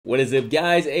What is up,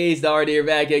 guys? A-Star here,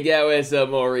 back again with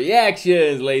some more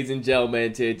reactions, ladies and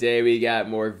gentlemen. Today we got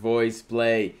more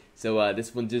VoicePlay. So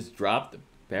this one just dropped,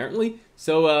 apparently.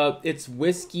 So it's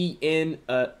whiskey in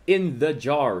the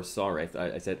jar. Sorry,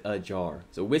 I said a jar.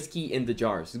 So whiskey in the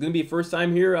jar. So it's gonna be first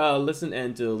time here. Listen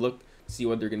and to look, see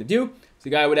what they're gonna do. So,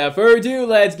 guys, without further ado,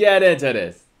 let's get into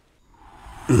this.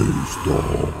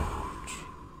 A-Star.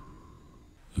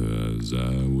 As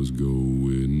I was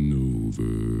going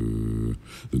over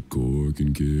the Cork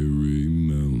and Kerry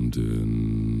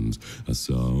mountains, I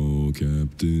saw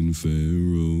Captain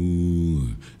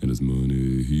Pharaoh and his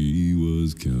money he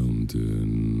was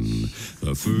counting.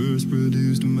 I first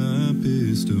produced my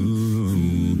pistol,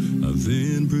 I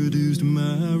then produced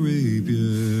my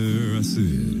rapier. I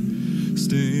said,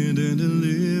 stand and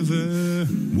deliver.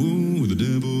 Whoa, the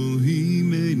devil he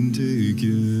made and take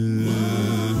you.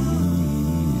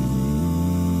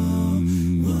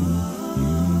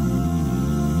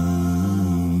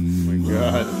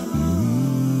 God.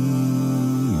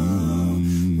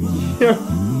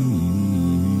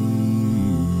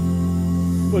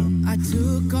 I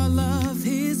took all of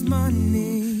his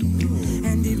money,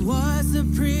 and it was a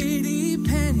pretty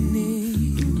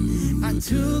penny. I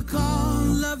took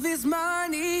all of his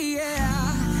money,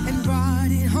 yeah, and brought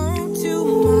it home to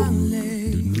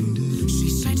Molly. She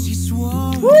said she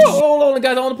swore. Woo, hold on,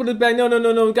 guys, I want to put it back.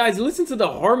 No, guys, listen to the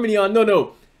harmony on.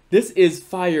 No, this is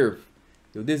fire.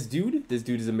 Yo, this dude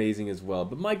is amazing as well.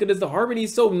 But my goodness, the harmony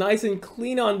is so nice and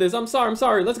clean on this. I'm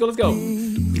sorry. Let's go.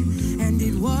 And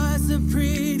it was a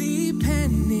pretty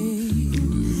penny.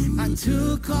 I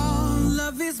took all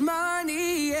of his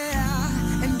money,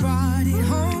 yeah, and brought it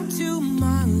home to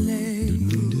Molly.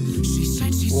 She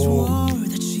said she swore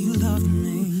that she loved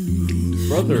me.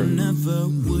 Brother. Never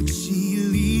would she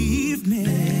leave me.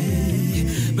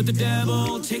 But the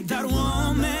devil take that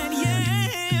woman, yeah.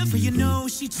 For you know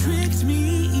she tricked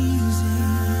me easy.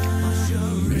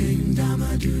 Ring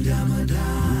dama do dama da.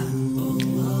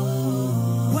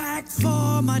 Whack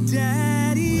for my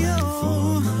daddy,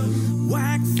 oh.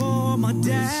 Whack for my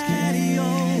daddy,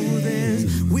 oh.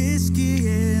 There's whiskey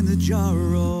in the jar,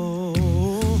 oh.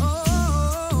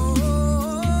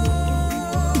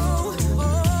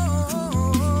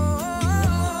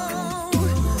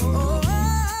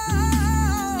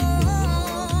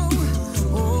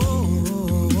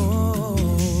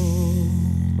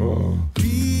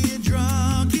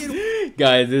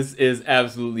 Guys, this is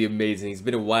absolutely amazing. It's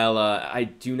been a while. I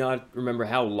do not remember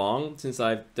how long since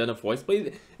I've done a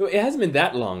VoicePlay. It hasn't been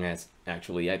that long,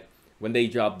 actually. When they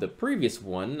dropped the previous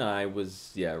one, I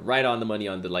was, right on the money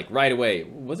on the, right away.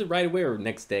 Was it right away or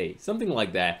next day? Something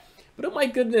like that. But oh my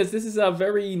goodness, this is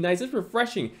very nice. It's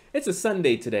refreshing. It's a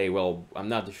Sunday today. Well, I'm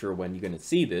not sure when you're going to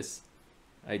see this.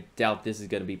 I doubt this is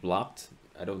going to be blocked.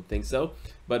 I don't think so.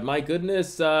 But my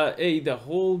goodness, hey, the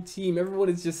whole team, everyone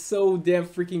is just so damn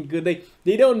freaking good.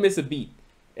 They don't miss a beat.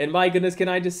 And my goodness, can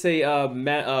I just say,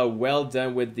 well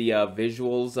done with the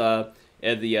visuals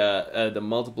and the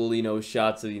multiple,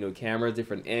 shots of, cameras,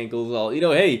 different angles, all,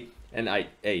 hey. And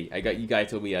you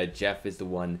guys told me Jeff is the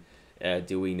one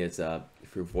doing this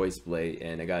for VoicePlay,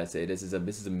 and I gotta say, this is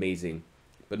amazing.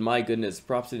 But my goodness,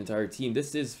 props to the entire team.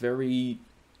 This is very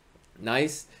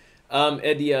nice. And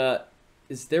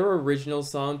is there an original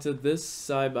song to this?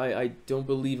 I don't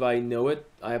believe I know it.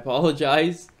 I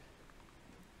apologize.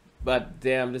 But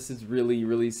damn, this is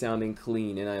really sounding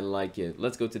clean, and I like it.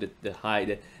 Let's go to the high.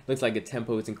 That looks like the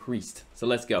tempo is increased. So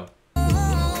let's go.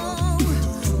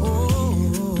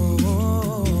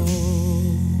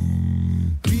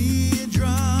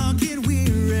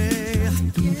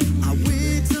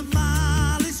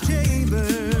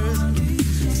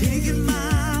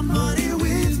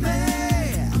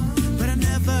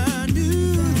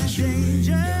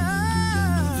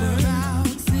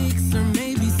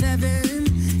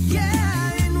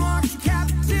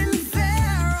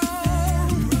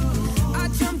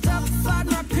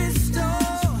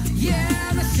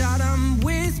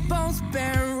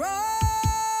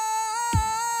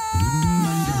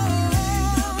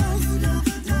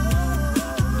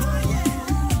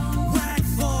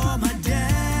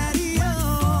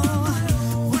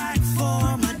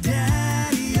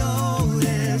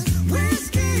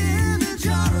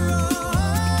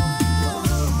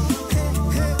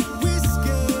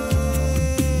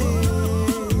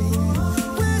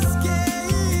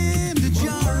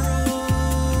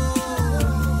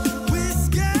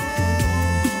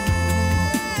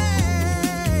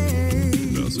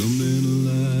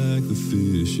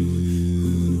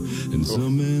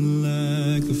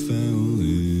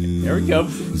 There we go.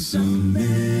 Some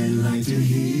men like to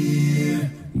hear.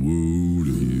 Whoa,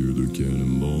 to hear the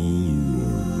cannonball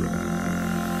roar.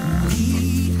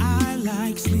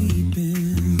 like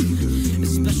sleeping,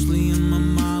 especially in my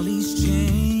Molly's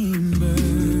chamber.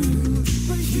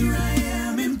 But here I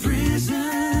am in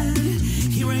prison.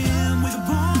 Here I am with a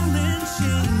ball and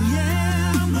chain.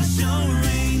 Yeah, my show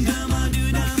rain, dama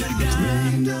do dama da.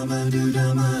 Rain, dama do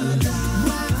dama da.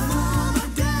 Whack for my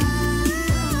daddy,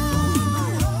 oh.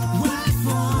 Whack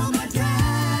for my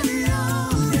daddy,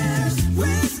 oh. There's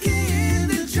whiskey in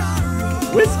the jar,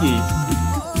 oh. Whiskey.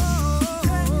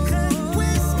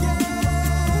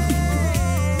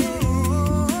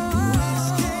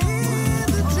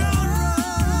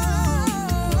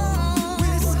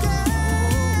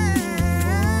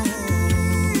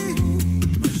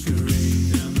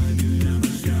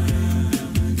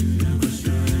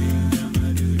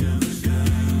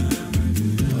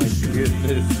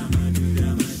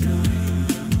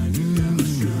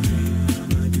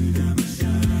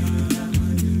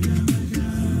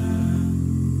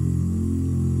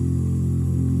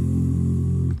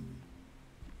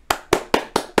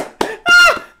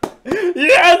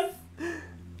 Yes!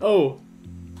 Oh.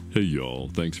 Hey y'all,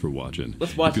 thanks for watching.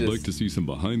 Let's watch If you'd this. like to see some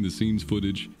behind the scenes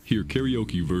footage, hear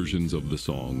karaoke versions of the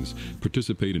songs,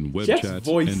 participate in web Jeff's chats,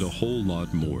 voice. and a whole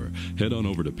lot more, head on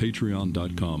over to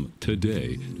patreon.com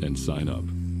today and sign up.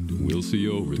 We'll see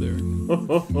you over there.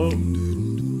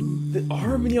 The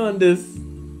harmony on this.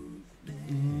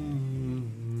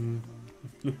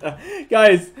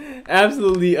 Guys,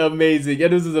 absolutely amazing.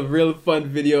 And this is a real fun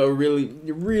video, a really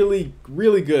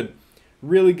good.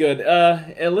 Really good.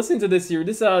 And listening to this here,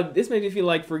 this makes me feel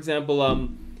like, for example,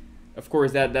 of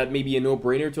course that may be a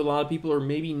no-brainer to a lot of people, or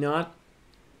maybe not.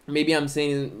 Maybe I'm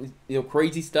saying, you know,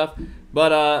 crazy stuff,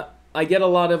 but I get a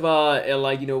lot of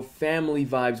like, you know, family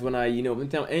vibes when I, you know,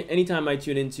 anytime I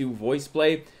tune into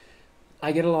VoicePlay,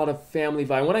 I get a lot of family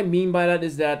vibe. What I mean by that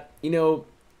is that, you know,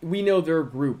 we know they're a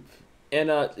group. And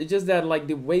it's just that, like,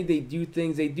 the way they do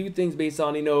things based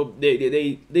on, you know,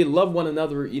 they love one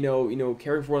another, you know,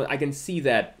 caring for one. I can see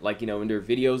that, like, you know, in their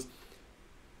videos.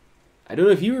 I don't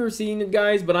know if you were seeing it,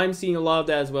 guys, but I'm seeing a lot of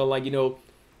that as well. Like, you know,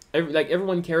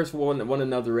 everyone cares for one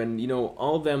another, and, you know,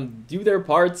 all of them do their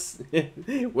parts.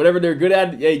 Whatever they're good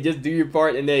at, hey, just do your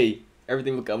part, and hey,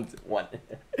 everything will come to one.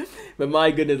 But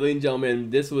my goodness, ladies and gentlemen,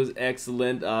 this was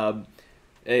excellent.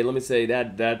 Hey, let me say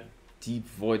that deep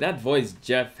voice, that voice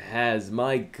Jeff has,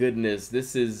 my goodness,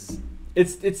 this is,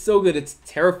 it's so good, it's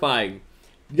terrifying.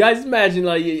 You guys imagine,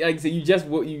 like I said,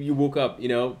 you woke up, you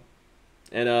know,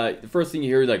 and the first thing you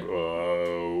hear is like,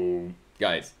 oh,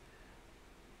 guys,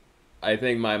 I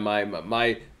think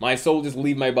my soul just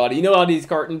leave my body. You know how these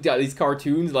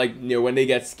cartoons, like, you know, when they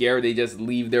get scared, they just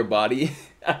leave their body.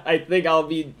 I think I'll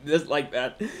be just like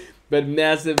that. But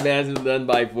massive done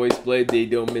by VoicePlay. They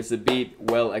don't miss a beat.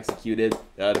 Well executed.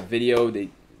 The video,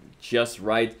 they just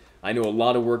right. I know a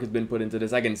lot of work has been put into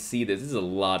this. I can see this. This is a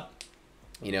lot,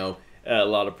 you know, a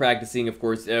lot of practicing. Of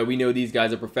course, we know these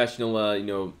guys are professional, you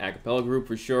know, a cappella group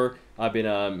for sure. I've been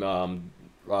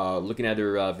looking at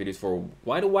their videos for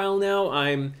quite a while now.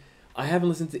 I haven't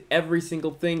listened to every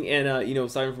single thing, and you know,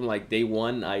 starting from like day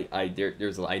one, I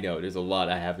know there's a lot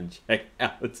I haven't checked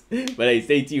out. But hey,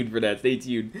 stay tuned for that. Stay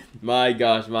tuned. My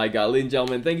gosh, my God, ladies and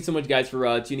gentlemen, thank you so much, guys,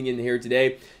 for tuning in here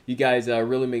today. You guys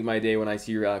really make my day when I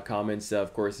see your comments.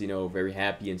 Of course, you know, very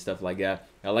happy and stuff like that.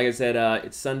 Like I said,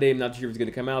 it's Sunday. I'm not sure if it's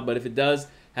gonna come out, but if it does,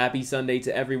 happy Sunday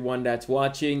to everyone that's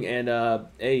watching. And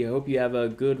hey, I hope you have a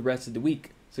good rest of the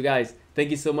week. So, guys,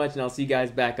 thank you so much, and I'll see you guys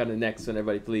back on the next one,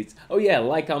 everybody, please. Oh, yeah,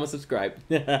 like, comment, subscribe.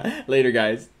 Later,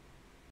 guys.